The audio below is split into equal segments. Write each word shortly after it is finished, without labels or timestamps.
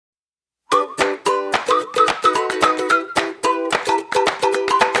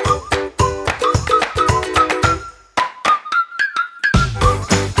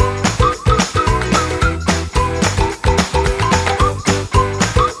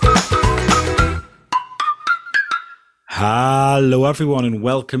Hello, everyone, and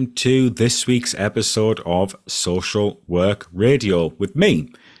welcome to this week's episode of Social Work Radio with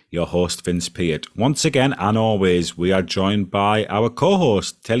me, your host, Vince Peart. Once again, and always, we are joined by our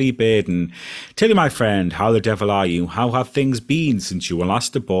co-host, Tilly Baden. Tilly, my friend, how the devil are you? How have things been since you were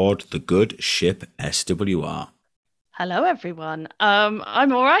last aboard the good ship SWR? Hello, everyone. I'm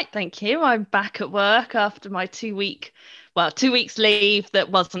all right, thank you. I'm back at work after my 2 weeks leave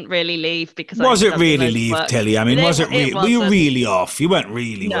that wasn't really leave because Was I it ended up doing really loads of leave, work. Tilly? I mean, was it really? Were you wasn't. really off? You weren't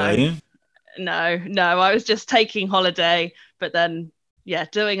really, were No, you? no. I was just taking holiday, but then,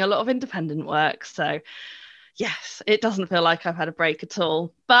 doing a lot of independent work. So, yes, it doesn't feel like I've had a break at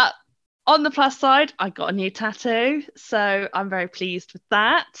all. But on the plus side, I got a new tattoo, so I'm very pleased with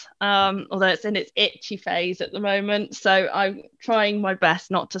that. Although it's in its itchy phase at the moment, so I'm trying my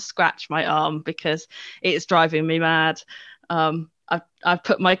best not to scratch my arm because it's driving me mad. I've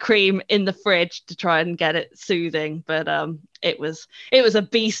put my cream in the fridge to try and get it soothing, but it was a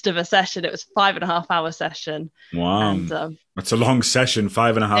beast of a session. It was 5.5 hour session. Wow, And it's a long session.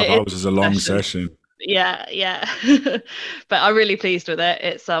 5.5 hours is a long session. Yeah. But I'm really pleased with it.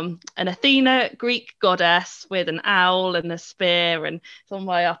 It's an Athena Greek goddess with an owl and a spear, and it's on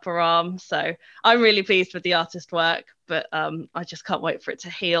my upper arm. So I'm really pleased with the artist work, but I just can't wait for it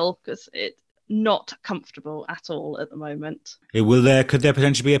to heal because it's not comfortable at all at the moment. Could there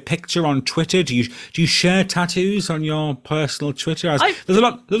potentially be a picture on Twitter? Do you share tattoos on your personal Twitter? There's a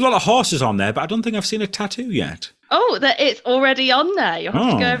lot of horses on there, but I don't think I've seen a tattoo yet. Oh, it's already on there. You'll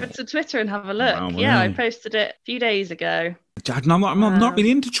have to go Oh. over to Twitter and have a look. Wow, Yeah, I wow. posted it a few days ago. I'm not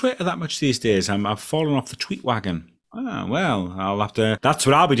really into Twitter that much these days. I've fallen off the tweet wagon. Ah, well, I'll have to. That's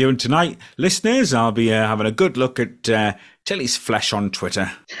what I'll be doing tonight, listeners. I'll be having a good look at Tilly's flesh on Twitter.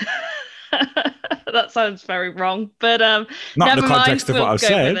 That sounds very wrong, but not in the context of we'll what I've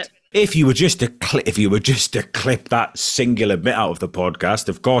said. If you were just to clip that singular bit out of the podcast,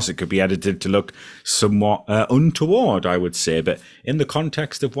 of course it could be edited to look somewhat untoward, I would say. But in the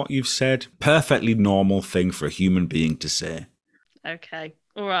context of what you've said, perfectly normal thing for a human being to say. Okay,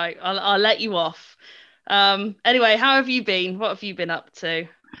 all right, I'll let you off. Anyway, how have you been? What have you been up to?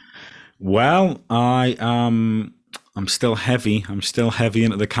 Well, I'm still heavy. I'm still heavy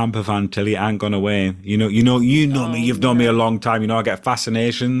into the camper van till it ain't gone away. You know me. You've known me a long time. You know, I get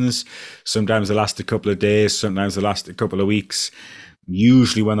fascinations. Sometimes they last a couple of days. Sometimes they last a couple of weeks.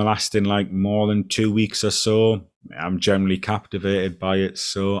 Usually when they're lasting like more than 2 weeks or so, I'm generally captivated by it.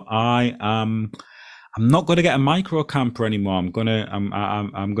 So I'm not going to get a micro camper anymore. I'm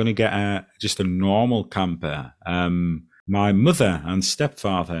gonna get just a normal camper. My mother and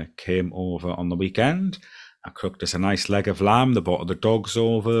stepfather came over on the weekend. I cooked us a nice leg of lamb. They brought the dogs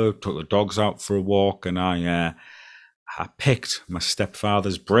over, took the dogs out for a walk, and I picked my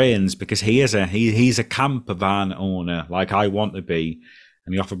stepfather's brains because he's a camper van owner like I want to be,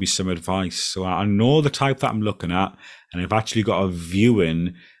 and he offered me some advice. So I know the type that I'm looking at, and I've actually got a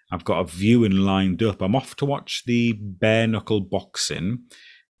viewing. I've got a viewing lined up. I'm off to watch the bare knuckle boxing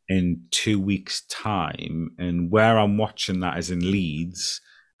in 2 weeks' time, and where I'm watching that is in Leeds.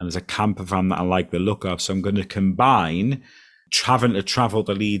 And there's a camper van that I like the look of. So I'm going to combine having to travel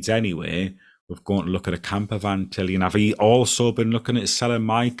to Leeds anyway with going to look at a camper van, Tilly. And I've also been looking at selling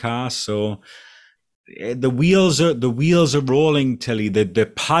my car. So the wheels are rolling, Tilly.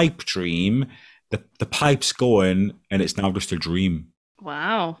 The pipe dream, the pipe's going, and it's now just a dream.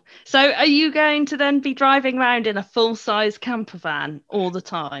 Wow. So are you going to then be driving around in a full-size camper van all the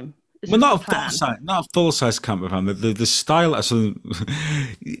time? Well, not a full-size camper van. The style. So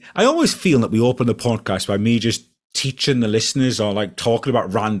I always feel that we open the podcast by me just teaching the listeners or like talking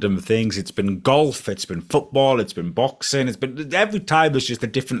about random things. It's been golf, it's been football, it's been boxing. It's been every time there's just a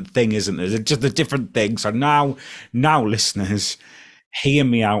different thing, isn't there? It's just a different thing. So now, listeners, hear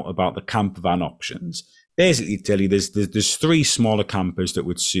me out about the camper van options. Basically, Tilly, there's three smaller campers that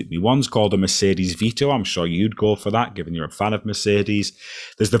would suit me. One's called a Mercedes Vito. I'm sure you'd go for that, given you're a fan of Mercedes.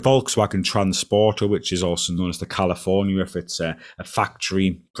 There's the Volkswagen Transporter, which is also known as the California, if it's a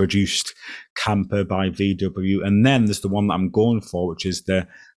factory-produced camper by VW. And then there's the one that I'm going for, which is the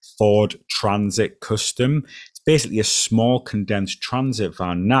Ford Transit Custom. It's basically a small condensed transit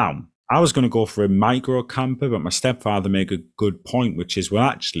van. Now, I was going to go for a micro camper, but my stepfather made a good point, which is, well,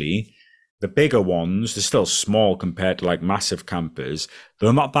 actually, the bigger ones, they're still small compared to like massive campers.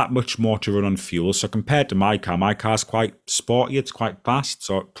 They're not that much more to run on fuel. So compared to my car's quite sporty. It's quite fast.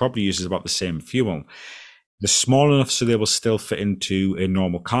 So it probably uses about the same fuel. They're small enough so they will still fit into a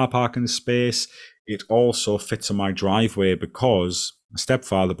normal car parking space. It also fits on my driveway because my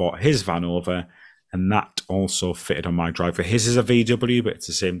stepfather bought his van over and that also fitted on my driveway. His is a VW, but it's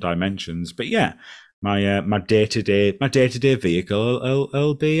the same dimensions. But yeah, My day-to-day vehicle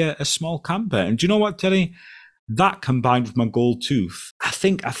will be a small camper. And do you know what, Tilly? That combined with my gold tooth, I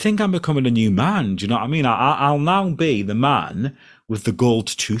think I'm becoming a new man. Do you know what I mean? I'll now be the man with the gold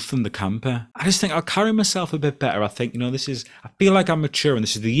tooth and the camper. I just think I'll carry myself a bit better. I think, I feel like I'm mature, and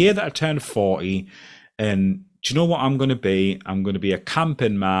this is the year that I turned 40. And do you know what I'm going to be? I'm going to be a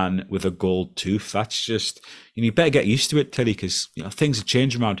camping man with a gold tooth. That's just, you better get used to it, Tilly, because things are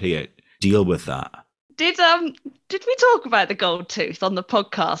changing around here. Deal with that. Did we talk about the gold tooth on the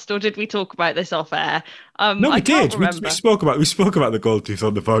podcast, or did we talk about this off air? No, we I can't did. remember. We spoke about the gold tooth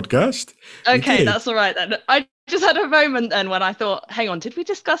on the podcast. Okay, that's all right then. I just had a moment then when I thought, hang on, did we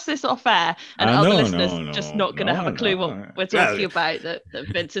discuss this off air? And are the listeners just not going to have a clue what we're talking about? That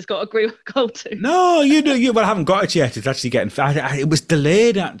Vince has got a gold tooth. No, you do. Well, I haven't got it yet. It's actually getting. It was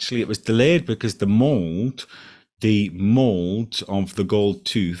delayed. Actually, it was delayed because the mold of the gold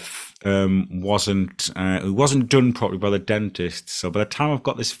tooth wasn't done properly by the dentist. So by the time I've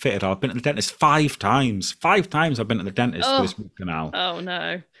got this fitted, I've been at the dentist 5 times. 5 times I've been at the dentist for this root canal. Oh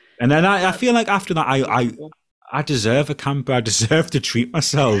no! And then I feel like after that, I deserve a camper. I deserve to treat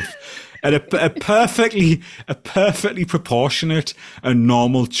myself. And a perfectly proportionate and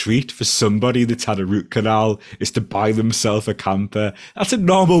normal treat for somebody that's had a root canal is to buy themselves a camper. That's a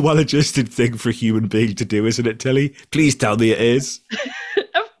normal, well-adjusted thing for a human being to do, isn't it, Tilly? Please tell me it is.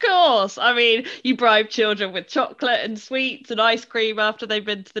 Of course. I mean, you bribe children with chocolate and sweets and ice cream after they've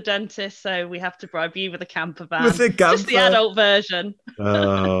been to the dentist, so we have to bribe you with a camper van. With a camper. Just the adult version.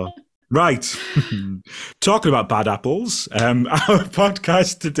 Right. Talking about bad apples, our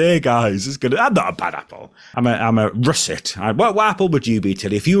podcast today, guys, is going to... I'm not a bad apple. I'm a russet. What apple would you be,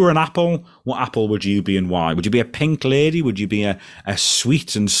 Tilly? If you were an apple, what apple would you be and why? Would you be a pink lady? Would you be a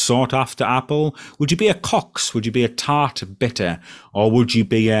sweet and sought-after apple? Would you be a Cox? Would you be a tart bitter? Or would you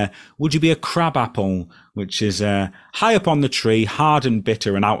be a crab apple, which is high up on the tree, hard and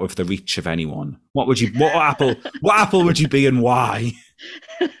bitter and out of the reach of anyone? What apple would you be and why?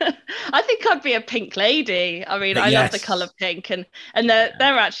 I think I'd be a pink lady. I mean, I love the colour pink, and they're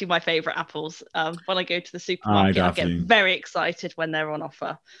actually my favourite apples. When I go to the supermarket, I get very excited when they're on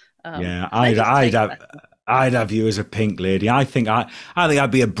offer. I'd have you as a pink lady. I think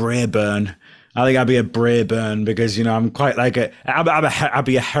I'd be a Braeburn. I think I'd be a Braeburn because, I'm quite like I'd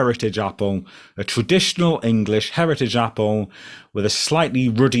be a heritage apple, a traditional English heritage apple with a slightly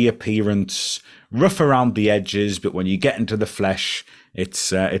ruddy appearance, rough around the edges, but when you get into the flesh,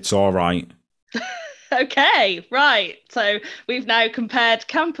 it's all right. Okay, right. So we've now compared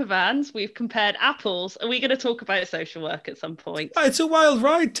camper vans, we've compared apples. Are we going to talk about social work at some point? It's a wild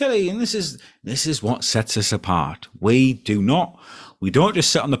ride, Tilly, and this is what sets us apart. We don't just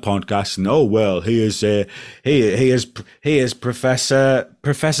sit on the podcast and he is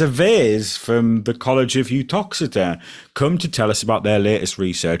Professor Vase from the College of Uttoxeter come to tell us about their latest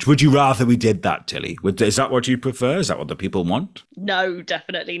research. Would you rather we did that, Tilly? Is that what you prefer? Is that what the people want? No,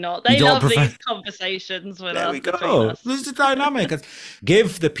 definitely not. They love these conversations with us. There we go. This is the dynamic.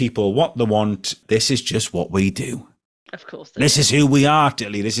 Give the people what they want. This is just what we do. Of course. This is who we are,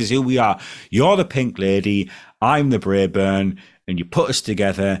 Tilly. This is who we are. You're the pink lady. I'm the Braeburn. And you put us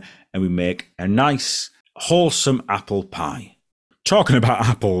together and we make a nice, wholesome apple pie. Talking about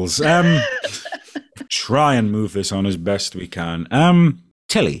apples, try and move this on as best we can.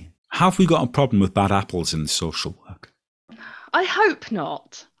 Tilly, have we got a problem with bad apples in social work? I hope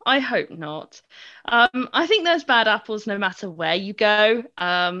not. I think there's bad apples no matter where you go.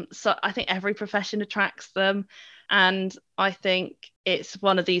 So I think every profession attracts them. And I think it's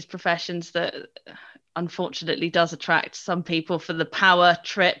one of these professions that unfortunately does attract some people for the power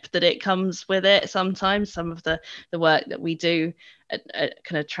trip that it comes with it. Sometimes some of the work that we do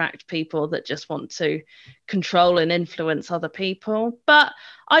can attract people that just want to control and influence other people. But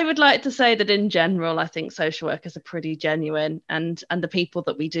I would like to say that in general, I think social workers are pretty genuine, and the people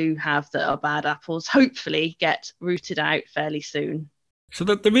that we do have that are bad apples hopefully get rooted out fairly soon. So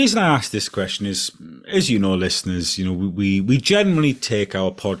the reason I asked this question is, as you know, listeners, we generally take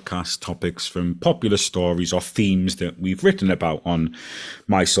our podcast topics from popular stories or themes that we've written about on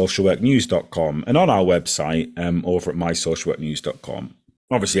mysocialworknews.com and on our website over at mysocialworknews.com.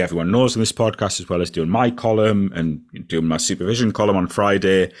 Obviously, everyone knows on this podcast, as well as doing my column and doing my supervision column on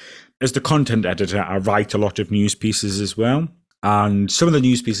Friday. As the content editor, I write a lot of news pieces as well. And some of the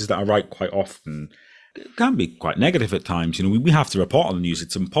news pieces that I write quite often can be quite negative at times. We have to report on the news.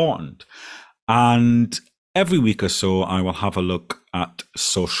 It's important. And every week or so, I will have a look at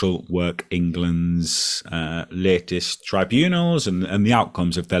Social Work England's latest tribunals and the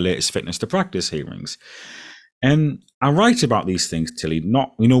outcomes of their latest fitness to practice hearings. And I write about these things, Tilly.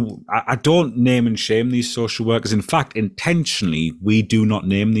 Not, I don't name and shame these social workers. In fact, intentionally, we do not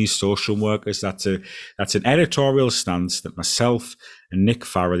name these social workers. That's an editorial stance that myself and Nick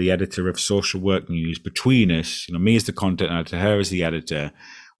Farrer, the editor of Social Work News, between us, me as the content editor, her as the editor,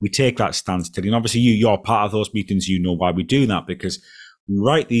 we take that stance, Tilly. And obviously, you're part of those meetings. You know why we do that, because we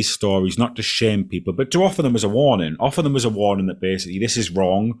write these stories not to shame people, but to offer them as a warning. Offer them as a warning that basically this is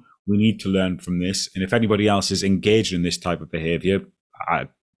wrong. We need to learn from this. And if anybody else is engaged in this type of behavior,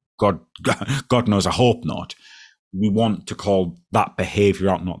 God knows, I hope not. We want to call that behavior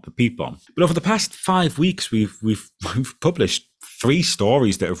out, not the people. But over the past 5 weeks, we've published 3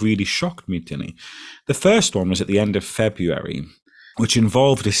 stories that have really shocked me, Tilly. The first one was at the end of February, which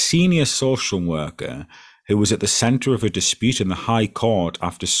involved a senior social worker who was at the centre of a dispute in the High Court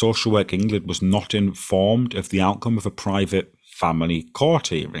after Social Work England was not informed of the outcome of a private family court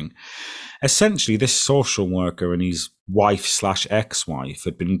hearing. Essentially, this social worker and his wife/ex-wife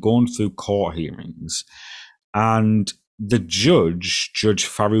had been going through court hearings, and the Judge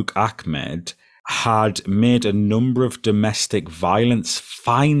Farouk Ahmed, had made a number of domestic violence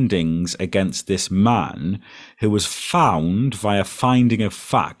findings against this man, who was found via finding of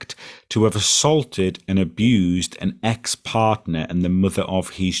fact to have assaulted and abused an ex-partner and the mother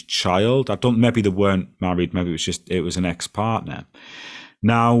of his child. Maybe they weren't married, maybe it was an ex-partner.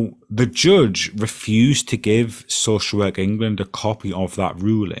 Now, the judge refused to give Social Work England a copy of that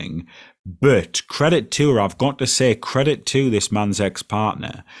ruling, but credit to her, I've got to say, credit to this man's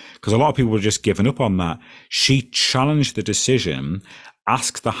ex-partner, because a lot of people were just giving up on that. She challenged the decision,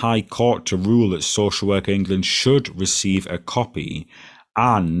 asked the High Court to rule that Social Work England should receive a copy,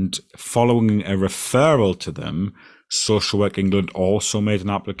 and following a referral to them, Social Work England also made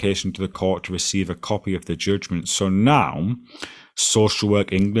an application to the court to receive a copy of the judgment. So now Social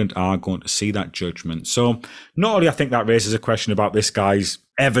Work England are going to see that judgment. So not only I think that raises a question about this guy's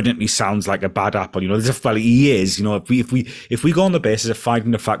evidently sounds like a bad apple, he is, if we go on the basis of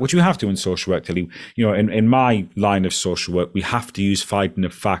finding the fact, which we have to in social work, Tilly, in my line of social work, we have to use finding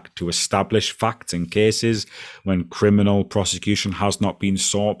of fact to establish facts in cases when criminal prosecution has not been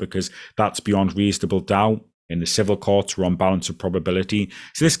sought, because that's beyond reasonable doubt. In the civil courts, we're on balance of probability.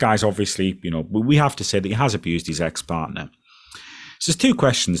 So this guy's obviously, we have to say that he has abused his ex-partner. So there's 2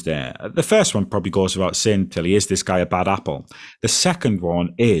 questions there. The first one probably goes without saying, Tilly, is this guy a bad apple? The second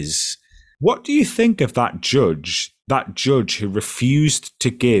one is, what do you think of that judge who refused to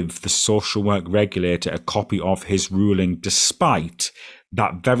give the social work regulator a copy of his ruling, despite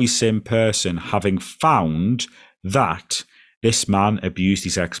that very same person having found that this man abused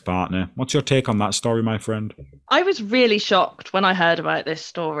his ex-partner? What's your take on that story, my friend? I was really shocked when I heard about this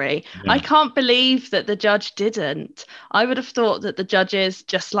story. Yeah. I can't believe that the judge didn't. I would have thought that the judges,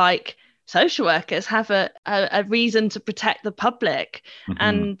 just like social workers, have a reason to protect the public. Mm-hmm.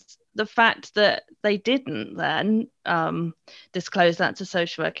 And the fact that they didn't then disclose that to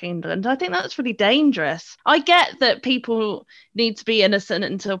Social Work England, I think that's really dangerous. I get that people need to be innocent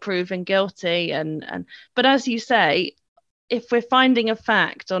until proven guilty, but as you say, if we're finding a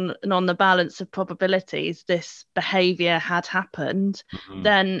fact on the balance of probabilities, this behaviour had happened, mm-hmm.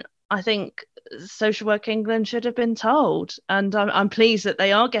 then I think Social Work England should have been told. And I'm pleased that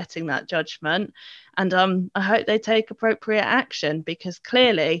they are getting that judgment. And I hope they take appropriate action, because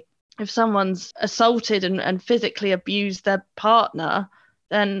clearly if someone's assaulted and physically abused their partner,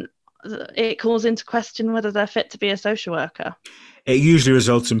 then it calls into question whether they're fit to be a social worker. It usually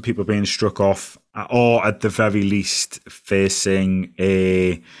results in people being struck off, or at the very least facing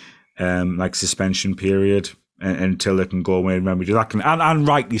a suspension period until they can go away and remedy that. And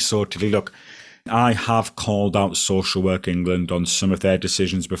rightly so, Tilly. Look, I have called out Social Work England on some of their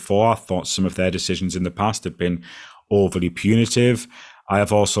decisions before. I thought some of their decisions in the past have been overly punitive. I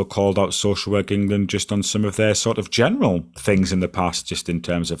have also called out Social Work England just on some of their sort of general things in the past, just in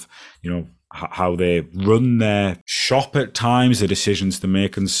terms of, how they run their shop at times, the decisions they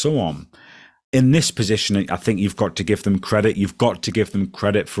make, and so on. In this position, I think you've got to give them credit. You've got to give them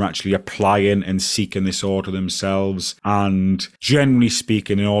credit for actually applying and seeking this order themselves. And generally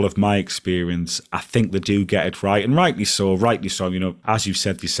speaking, in all of my experience, I think they do get it right. And rightly so, as you've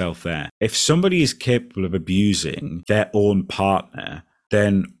said yourself there. If somebody is capable of abusing their own partner,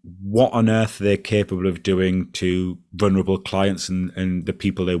 then what on earth are they capable of doing to vulnerable clients and the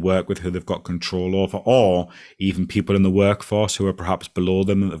people they work with who they've got control over, or even people in the workforce who are perhaps below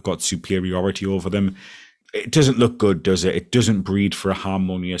them and have got superiority over them? It doesn't look good, does it? It doesn't breed for a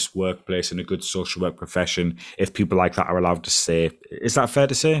harmonious workplace and a good social work profession if people like that are allowed to stay. Is that fair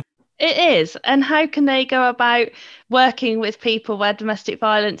to say? It is. And how can they go about working with people where domestic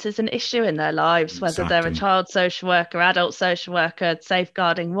violence is an issue in their lives, whether they're a Exactly. child social worker, adult social worker,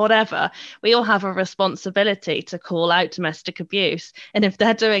 safeguarding, whatever? We all have a responsibility to call out domestic abuse. And if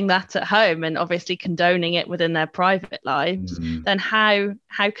they're doing that at home and obviously condoning it within their private lives, Mm. then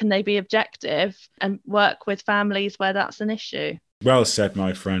how can they be objective and work with families where that's an issue? Well said,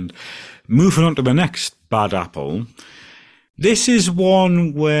 my friend. Moving on to the next bad apple. This is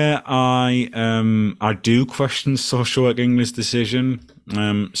one where I do question Social Work England's decision.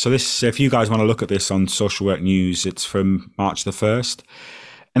 So this, if you guys want to look at this on Social Work News, it's from March the 1st.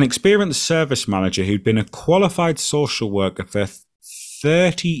 An experienced service manager who'd been a qualified social worker for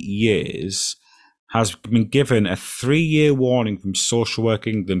 30 years has been given a 3-year warning from Social Work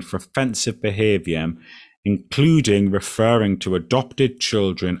England for offensive behaviour, including referring to adopted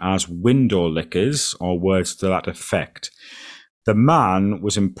children as window lickers or words to that effect. The man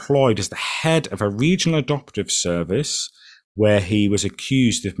was employed as the head of a regional adoptive service where he was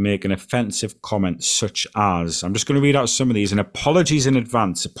accused of making offensive comments such as, I'm just going to read out some of these, and apologies in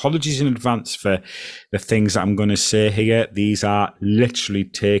advance for the things that I'm going to say here. These are literally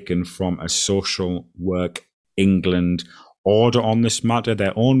taken from a Social Work England order on this matter,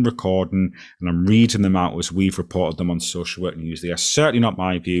 their own recording, and I'm reading them out as we've reported them on Social Work News. They are certainly not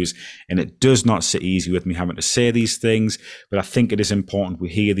my views, and it does not sit easy with me having to say these things, but I think it is important we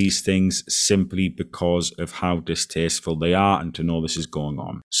hear these things simply because of how distasteful they are and to know this is going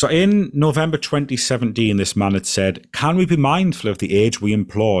on. So in November 2017, this man had said, "Can we be mindful of the age we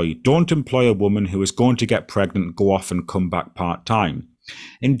employ? Don't employ a woman who is going to get pregnant, go off and come back part-time."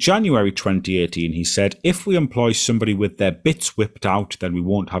 In January 2018, he said, "If we employ somebody with their bits whipped out, then we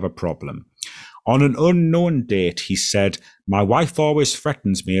won't have a problem." On an unknown date, he said, "My wife always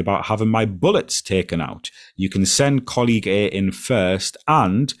threatens me about having my bullets taken out. You can send colleague A in first,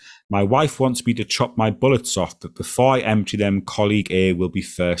 and my wife wants me to chop my bullets off, but before I empty them, colleague A will be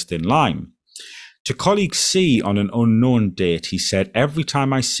first in line." To colleague C on an unknown date, he said, "Every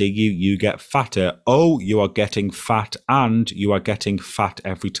time I see you, you get fatter. Oh, you are getting fat, and you are getting fat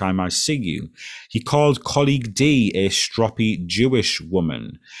every time I see you." He called colleague D a stroppy Jewish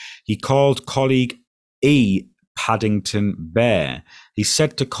woman. He called colleague E Paddington Bear. He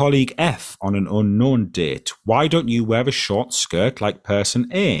said to colleague F on an unknown date, "Why don't you wear a short skirt like person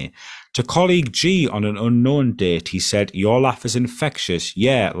A?" To colleague G on an unknown date, he said, "Your laugh is infectious,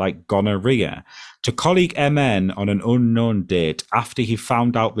 yeah, like gonorrhea." To colleague MN on an unknown date, after he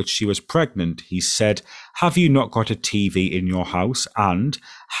found out that she was pregnant, he said, "Have you not got a TV in your house? And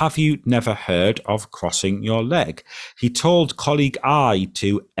have you never heard of crossing your leg?" He told colleague I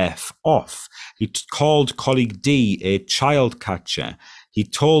to F off. He called colleague D a child catcher. He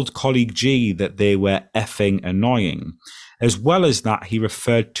told colleague G that they were effing annoying. As well as that, he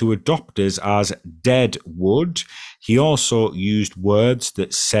referred to adopters as dead wood. He also used words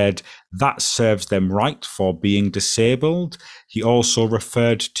that said that serves them right for being disabled. He also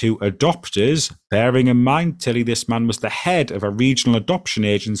referred to adopters, bearing in mind, Tilly, this man was the head of a regional adoption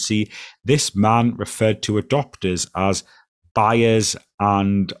agency. This man referred to adopters as buyers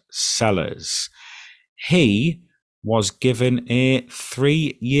and sellers. He was given a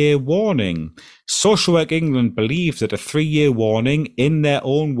 3-year warning. Social Work England believed that a 3-year warning, in their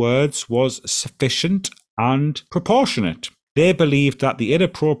own words, was sufficient and proportionate. They believed that the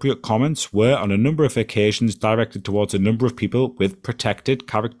inappropriate comments were on a number of occasions directed towards a number of people with protected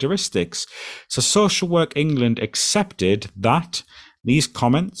characteristics. So Social Work England accepted that these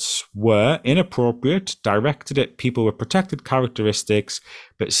comments were inappropriate, directed at people with protected characteristics,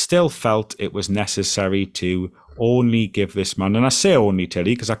 but still felt it was necessary to only give this man, and I say only,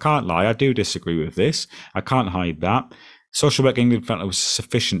 Tilly, because I can't lie, I do disagree with this, I can't hide that. Social Work England felt it was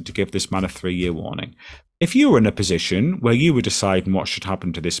sufficient to give this man a 3-year warning. If you were in a position where you were deciding what should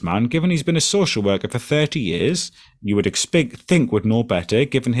happen to this man, given he's been a social worker for 30 years, you would think would know better,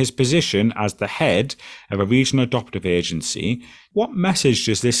 given his position as the head of a regional adoptive agency, what message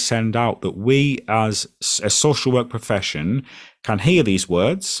does this send out that we as a social work profession can hear these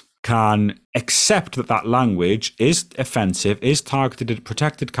words, can accept that that language is offensive, is targeted at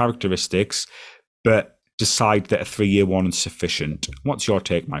protected characteristics, but decide that a 3-year warning is sufficient? What's your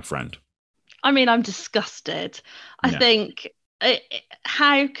take, my friend? I mean, I'm disgusted. I think,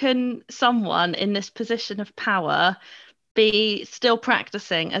 how can someone in this position of power be still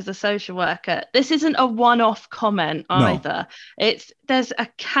practicing as a social worker. This isn't a one-off comment either. No. There's a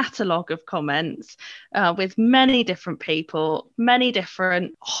catalogue of comments with many different people, many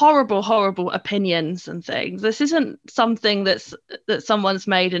different horrible opinions and things. This isn't something that someone's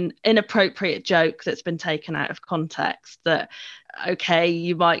made an inappropriate joke that's been taken out of context. That, okay,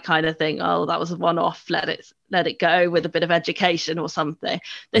 you might kind of think, oh, that was a one-off, let it go with a bit of education or something.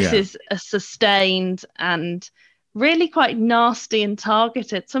 This is a sustained and really quite nasty and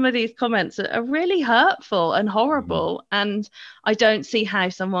targeted. Some of these comments are really hurtful and horrible, and I don't see how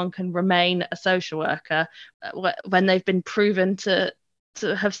someone can remain a social worker when they've been proven to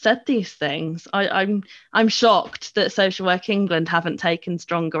have said these things. I'm shocked that Social Work England haven't taken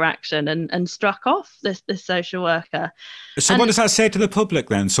stronger action and struck off this social worker. So what does that say to the public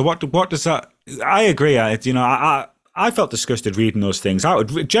then? So what does that? I agree. I felt disgusted reading those things. I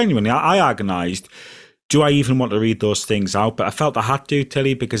agonised. Do I even want to read those things out? But I felt I had to,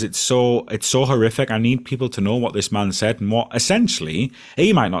 Tilly, because it's so horrific. I need people to know what this man said and what, essentially,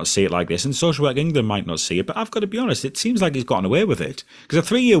 he might not see it like this, and Social Work England might not see it, but I've got to be honest, it seems like he's gotten away with it.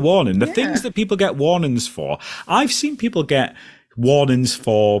 Because a 3-year warning, the things that people get warnings for, I've seen people get warnings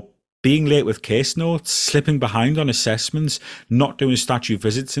for being late with case notes, slipping behind on assessments, not doing statute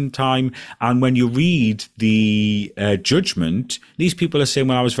visits in time. And when you read the judgment, these people are saying,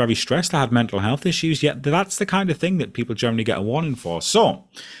 well, I was very stressed, I had mental health issues. Yet that's the kind of thing that people generally get a warning for. So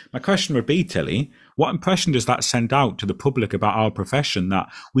my question would be, Tilly, what impression does that send out to the public about our profession,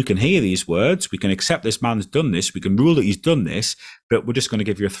 that we can hear these words, we can accept this man's done this, we can rule that he's done this, but we're just going to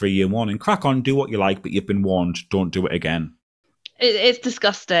give you a 3-year warning. Crack on, do what you like, but you've been warned, don't do it again. It's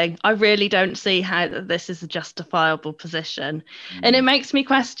disgusting. I really don't see how this is a justifiable position. And it makes me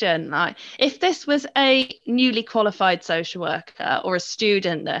question, like, if this was a newly qualified social worker or a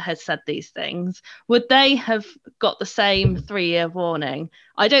student that had said these things, would they have got the same 3-year warning?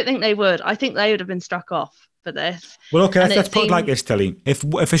 I don't think they would. I think they would have been struck off for this. Well, okay, let's put it like this, Tilly. If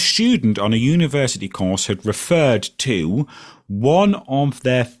a student on a university course had referred to one of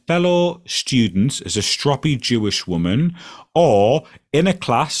their fellow students as a stroppy Jewish woman, or in a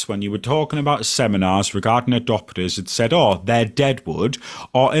class when you were talking about seminars regarding adopters had said, oh, they're deadwood,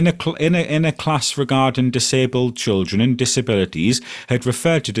 or in a class regarding disabled children and disabilities had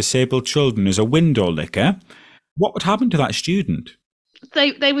referred to disabled children as a window licker, what would happen to that student?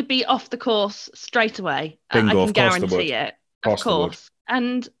 They would be off the course straight away. Bingo, I can guarantee it. Of course.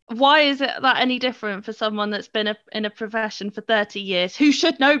 And why is it that any different for someone that's been in a profession for 30 years who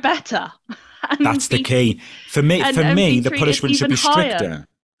should know better? That's the key. For me, the punishment should be stricter.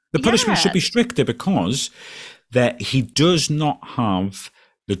 The punishment should be stricter because that he does not have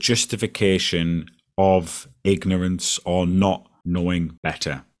the justification of ignorance or not knowing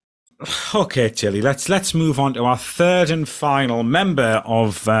better. Okay, Tilly, let's move on to our third and final member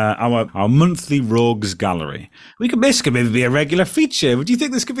of our monthly Rogues Gallery. This could maybe be a regular feature. Would you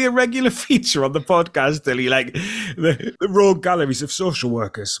think this could be a regular feature on the podcast, Tilly, like the Rogue Galleries of social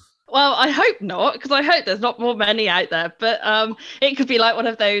workers? Well, I hope not, because I hope there's not more many out there. But it could be like one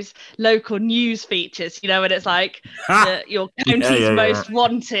of those local news features, and it's like your county's most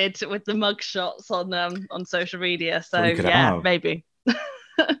wanted with the mugshots on social media. So maybe.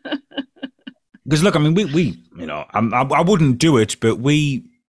 Because look, I mean, we I wouldn't do it, but we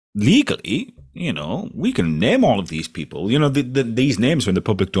legally, we can name all of these people. These names are in the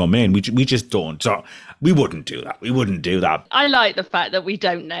public domain. We just don't. So we wouldn't do that. I like the fact that we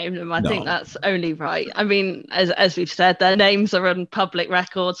don't name them. I think that's only right. I mean, as we've said, their names are on public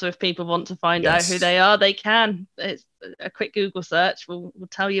record. So if people want to find out who they are, they can. It's a quick Google search will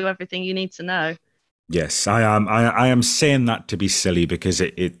tell you everything you need to know. Yes, I am saying that to be silly because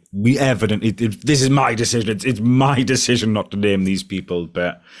this is my decision. It's my decision not to name these people,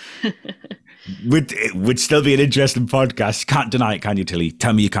 but it would still be an interesting podcast. You can't deny it, can you, Tilly?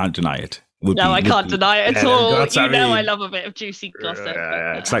 Tell me you can't deny it. I can't deny it at all. I love a bit of juicy gossip.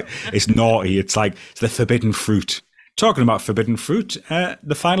 It's like, it's naughty. It's like, it's the forbidden fruit. Talking about forbidden fruit,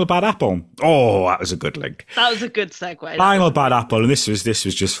 the final bad apple. Oh, that was a good link. That was a good segue. Final bad apple, and this was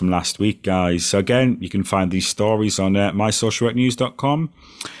just from last week, guys. So again, you can find these stories on mysocialworknews.com.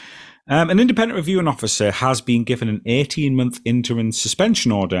 An independent reviewing officer has been given an 18-month interim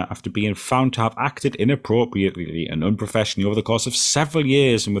suspension order after being found to have acted inappropriately and unprofessionally over the course of several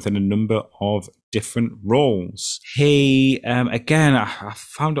years and within a number of different roles. He, again, I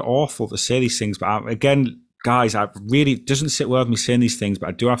found it awful to say these things, but again, guys, it doesn't sit well with me saying these things, but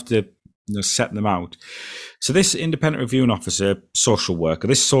I do have to set them out. So this independent reviewing officer, social worker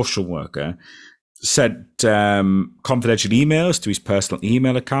sent confidential emails to his personal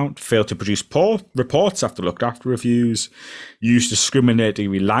email account, failed to produce reports after looked after reviews, used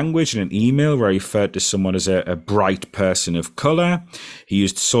discriminatory language in an email where he referred to someone as a bright person of colour. He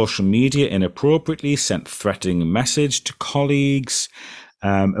used social media inappropriately, sent threatening message to colleagues.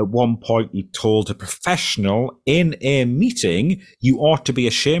 At one point, he told a professional in a meeting, "You ought to be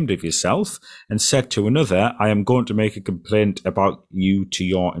ashamed of yourself," and said to another, "I am going to make a complaint about you to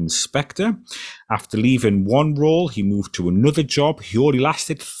your inspector." After leaving one role, he moved to another job. He only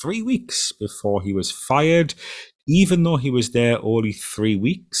lasted 3 weeks before he was fired. Even though he was there only 3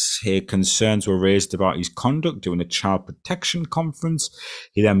 weeks, his concerns were raised about his conduct during a child protection conference.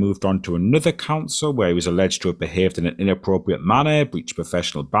 He then moved on to another council where he was alleged to have behaved in an inappropriate manner, breached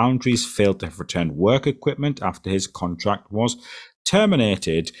professional boundaries, failed to have returned work equipment after his contract was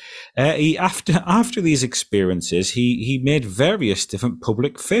terminated. After these experiences, he made various different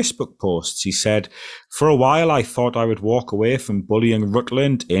public Facebook posts. He said, "For a while, I thought I would walk away from bullying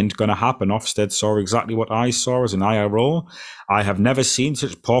Rutland. Ain't going to happen. Ofsted saw exactly what I saw as an IRO. I have never seen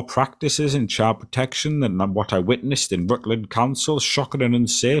such poor practices in child protection than what I witnessed in Rutland Council. Shocking and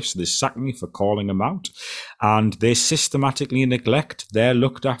unsafe, so they sacked me for calling them out. And they systematically neglect their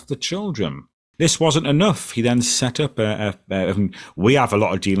looked after children." This wasn't enough. He then set up we have a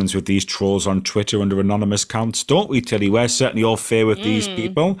lot of dealings with these trolls on Twitter under anonymous accounts, don't we, Tilly? We're certainly all fair with these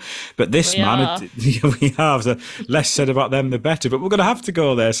people. But this man, we have. The less said about them, the better. But we're going to have to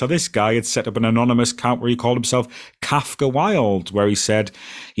go there. So this guy had set up an anonymous account where he called himself Kafka Wild, where he said,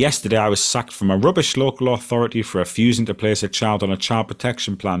 "Yesterday I was sacked from a rubbish local authority for refusing to place a child on a child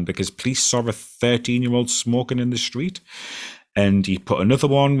protection plan because police saw a 13-year-old smoking in the street." And he put another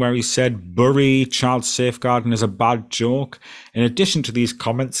one where he said, "Bury child safeguarding is a bad joke." In addition to these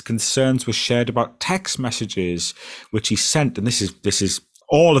comments, concerns were shared about text messages, which he sent. And this is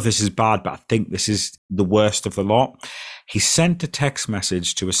all of this is bad, but I think this is the worst of the lot. He sent a text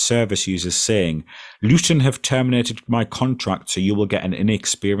message to a service user saying, "Luton have terminated my contract, so you will get an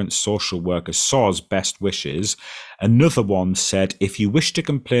inexperienced social worker. Soz, best wishes." Another one said, "If you wish to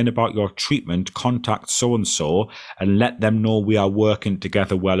complain about your treatment, contact so-and-so and let them know we are working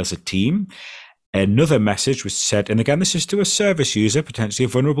together well as a team." Another message was said, and again, this is to a service user, potentially a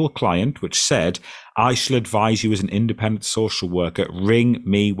vulnerable client, which said, "I shall advise you as an independent social worker, ring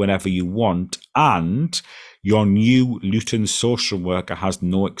me whenever you want, and your new Luton social worker has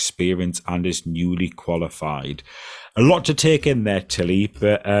no experience and is newly qualified." A lot to take in there, Tilly,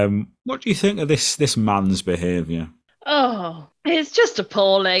 but what do you think of this man's behaviour? Oh, it's just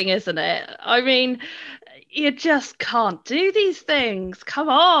appalling, isn't it? I mean, you just can't do these things. Come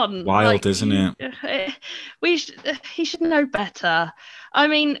on. Wild, isn't it? He should know better. I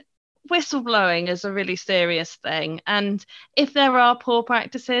mean, whistleblowing is a really serious thing. And if there are poor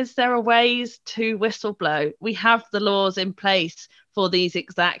practices, there are ways to whistleblow. We have the laws in place for these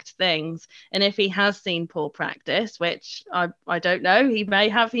exact things. And if he has seen poor practice, which I don't know, he may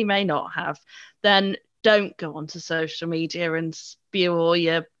have, he may not have, then don't go onto social media and spew all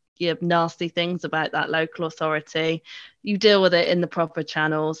your nasty things about that local authority. You deal with it in the proper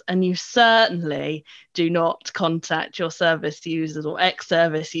channels, and you certainly do not contact your service users or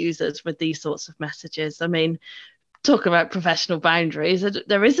ex-service users with these sorts of messages. I mean, talk about professional boundaries.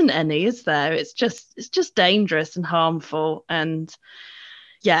 There isn't any, is there? It's just dangerous and harmful. And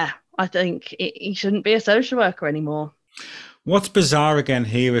yeah, I think he shouldn't be a social worker anymore. What's bizarre again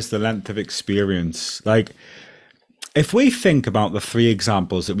here is the length of experience. Like, if we think about the three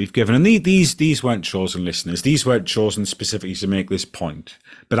examples that we've given, and these weren't chosen, listeners, these weren't chosen specifically to make this point,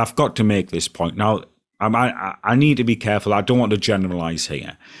 but I've got to make this point. Now, I need to be careful. I don't want to generalize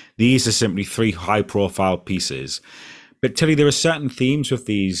here. These are simply three high-profile pieces. But Tilly, there are certain themes with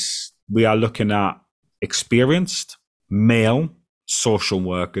these. We are looking at experienced male social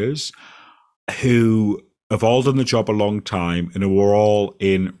workers who have all done the job a long time and who are all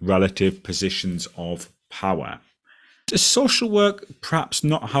in relative positions of power. Does social work perhaps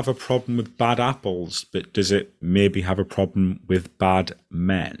not have a problem with bad apples, but does it maybe have a problem with bad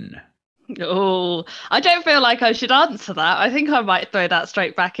men? Oh, I don't feel like I should answer that. I think I might throw that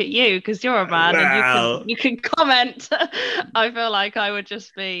straight back at you because you're a man and you can comment. I feel like I would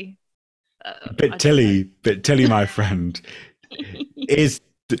just be. But Tilly, my friend, is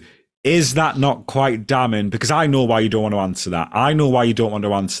that not quite damning? Because I know why you don't want to answer that. I know why you don't want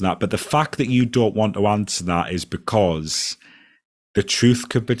to answer that. But the fact that you don't want to answer that is because the truth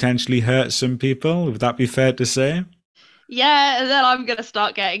could potentially hurt some people. Would that be fair to say? Yeah, and then I'm going to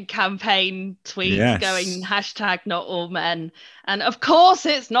start getting campaign tweets going Yes. hashtag not all men. And of course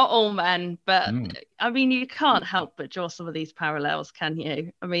it's not all men, but Mm. I mean, you can't help but draw some of these parallels, can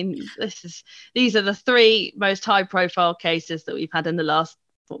you? I mean, these are the three most high profile cases that we've had in the last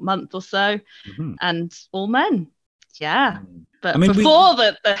month or so, Mhm. and all men. Yeah. I But mean, before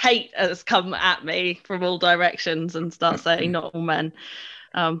the hate has come at me from all directions and start saying not all men,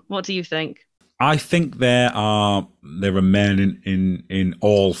 what do you think? I think there are men in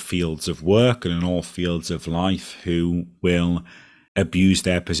all fields of work and in all fields of life who will abuse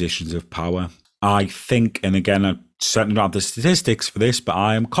their positions of power. I think, and again, I certainly don't have the statistics for this, but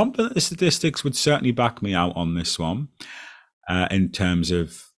I am confident the statistics would certainly back me out on this one. In terms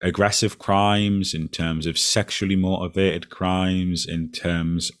of aggressive crimes, in terms of sexually motivated crimes, in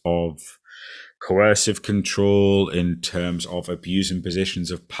terms of coercive control, in terms of abusing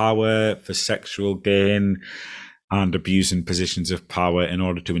positions of power for sexual gain and abusing positions of power in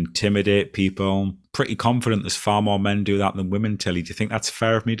order to intimidate people. Pretty confident there's far more men do that than women, Tilly. Do you think that's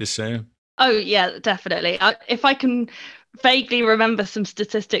fair of me to say? Oh, yeah, definitely. If I can vaguely remember some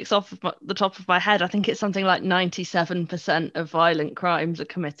statistics off of the top of my head, I think it's something like 97% of violent crimes are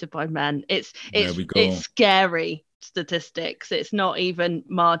committed by men. It's There it's we it's go. scary statistics. It's not even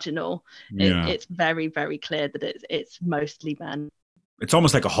marginal. Yeah. It's very, very clear that it's mostly men. It's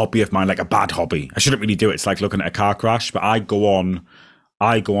almost like a hobby of mine, like a bad hobby. I shouldn't really do it. It's like looking at a car crash, but I go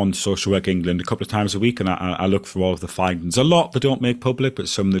on Social Work England a couple of times a week, and I look through all of the findings. A lot they don't make public, but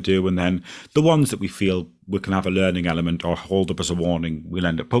some they do. And then the ones that we feel we can have a learning element or hold up as a warning, we'll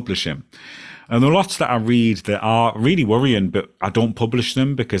end up publishing. And there are lots that I read that are really worrying, but I don't publish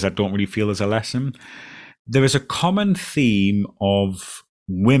them because I don't really feel there's a lesson. There is a common theme of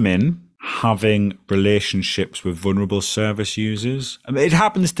women having relationships with vulnerable service users. I mean, it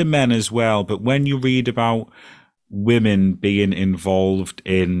happens to men as well, but when you read about women being involved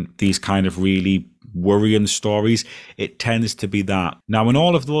in these kind of really worrying stories, it tends to be that. Now, in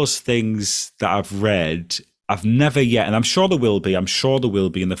all of those things that I've read, I've never yet, and I'm sure there will be,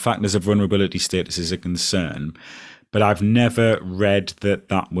 and the fact there's a vulnerability status is a concern, but I've never read that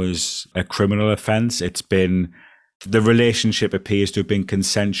that was a criminal offence. It's been the relationship appears to have been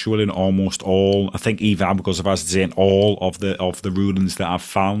consensual in almost all. I think even I would go so far as to say in all of the rulings that I've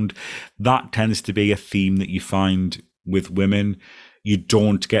found. That tends to be a theme that you find with women. You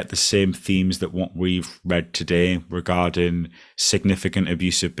don't get the same themes that what we've read today regarding significant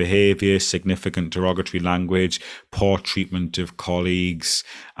abusive behaviour, significant derogatory language, poor treatment of colleagues,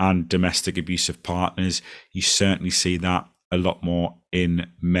 and domestic abusive partners. You certainly see that a lot more in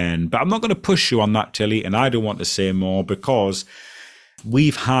men. But I'm not going to push you on that, Tilly, and I don't want to say more because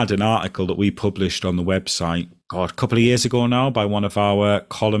we've had an article that we published on the website, a couple of years ago now by one of our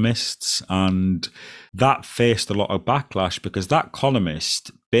columnists, and that faced a lot of backlash because that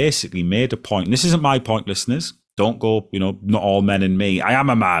columnist basically made a point. And this isn't my point, listeners. Don't go, not all men in me. I am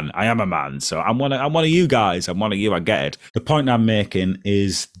a man. So I'm one of you guys. I'm one of you. I get it. The point I'm making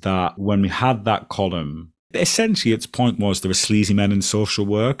is that when we had that column, essentially its point was there are sleazy men in social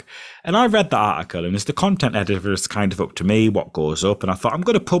work. And I read the article, and as the content editor, it's kind of up to me what goes up. And I thought I'm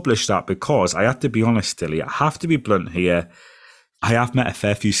going to publish that because I have to be honest, Tilly. I have to be blunt here. I have met a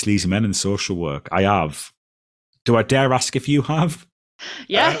fair few sleazy men in social work. I have. Do I dare ask if you have?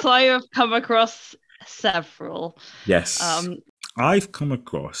 Yes, I have come across several. Yes. I've come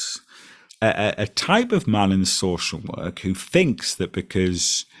across a type of man in social work who thinks that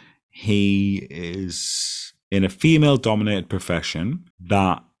because he is in a female-dominated profession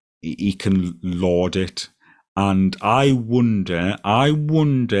that he can laud it. And I wonder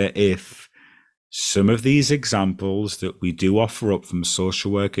if some of these examples that we do offer up from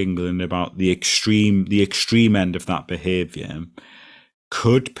Social Work England about the extreme end of that behaviour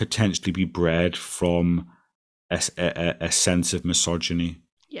could potentially be bred from a sense of misogyny.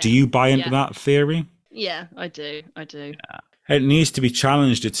 Yeah. Do you buy into that theory? Yeah, I do. Yeah. It needs to be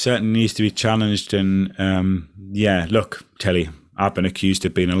challenged. It certainly needs to be challenged. And look, Telly, I've been accused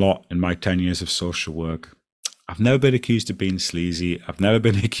of being a lot in my 10 years of social work. I've never been accused of being sleazy. I've never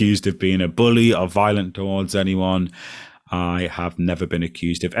been accused of being a bully or violent towards anyone. I have never been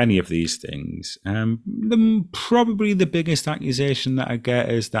accused of any of these things. Probably the biggest accusation that I get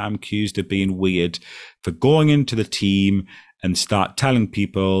is that I'm accused of being weird for going into the team and start telling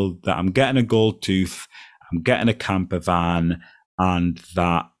people that I'm getting a gold tooth, I'm getting a camper van, and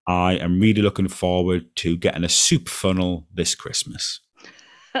that I am really looking forward to getting a soup funnel this Christmas.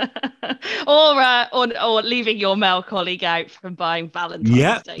 or leaving your male colleague out from buying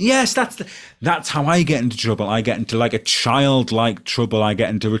Valentine's Day. Yes, that's how I get into trouble. I get into like a childlike trouble. I get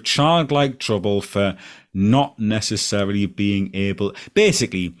into a childlike trouble for not necessarily being able.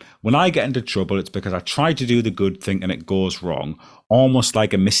 Basically, when I get into trouble, it's because I try to do the good thing and it goes wrong, almost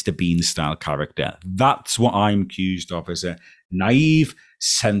like a Mr. Bean style character. That's what I'm accused of, as a naive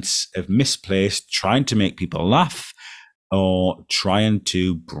sense of misplaced trying to make people laugh or trying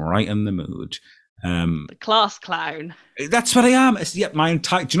to brighten the mood. The class clown. That's what I am. Do you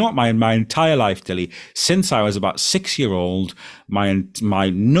know what? My entire life, Dilly, since I was about 6-year-old, my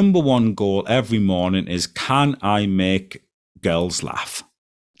number one goal every morning is, can I make girls laugh?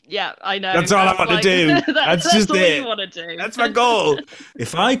 Yeah, I know. That's all I want to do. That's just all it. You want to do. That's my goal.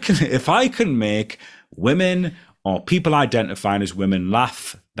 If I can make women or people identifying as women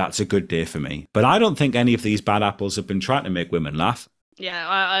laugh, that's a good day for me. But I don't think any of these bad apples have been trying to make women laugh. Yeah,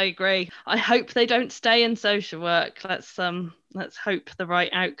 I agree. I hope they don't stay in social work. Let's hope the right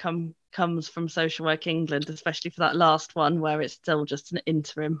outcome comes from Social Work England, especially for that last one where it's still just an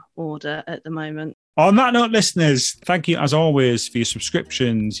interim order at the moment. On that note, listeners, thank you as always for your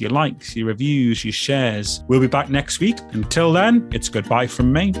subscriptions, your likes, your reviews, your shares. We'll be back next week. Until then, it's goodbye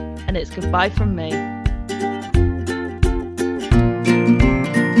from me. And it's goodbye from me.